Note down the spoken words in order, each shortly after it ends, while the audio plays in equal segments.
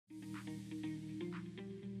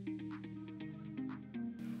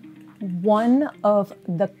One of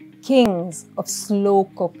the kings of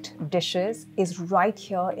slow-cooked dishes is right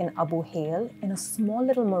here in Abu Hail in a small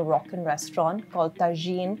little Moroccan restaurant called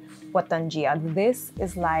Tajin or Tanjiah. This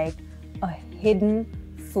is like a hidden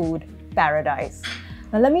food paradise.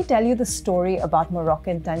 Now let me tell you the story about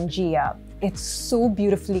Moroccan Tanjiah. It's so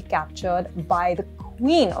beautifully captured by the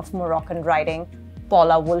queen of Moroccan writing,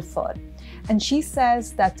 Paula Woolford. And she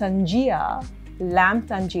says that Tanjiah, lamb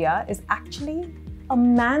Tanjiah, is actually a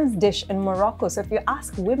man's dish in Morocco. So if you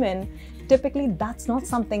ask women, typically that's not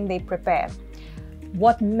something they prepare.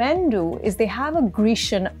 What men do is they have a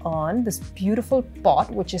Grecian urn, this beautiful pot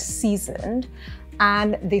which is seasoned,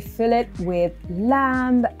 and they fill it with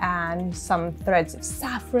lamb and some threads of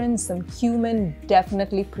saffron, some cumin,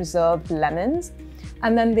 definitely preserved lemons.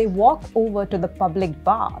 And then they walk over to the public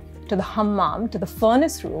bath, to the hammam, to the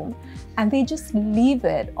furnace room, and they just leave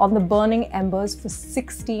it on the burning embers for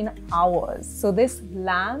 16 hours. So this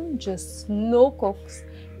lamb just slow cooks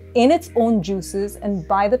in its own juices, and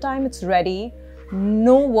by the time it's ready,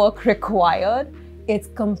 no work required, it's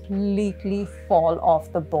completely fall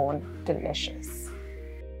off the bone delicious.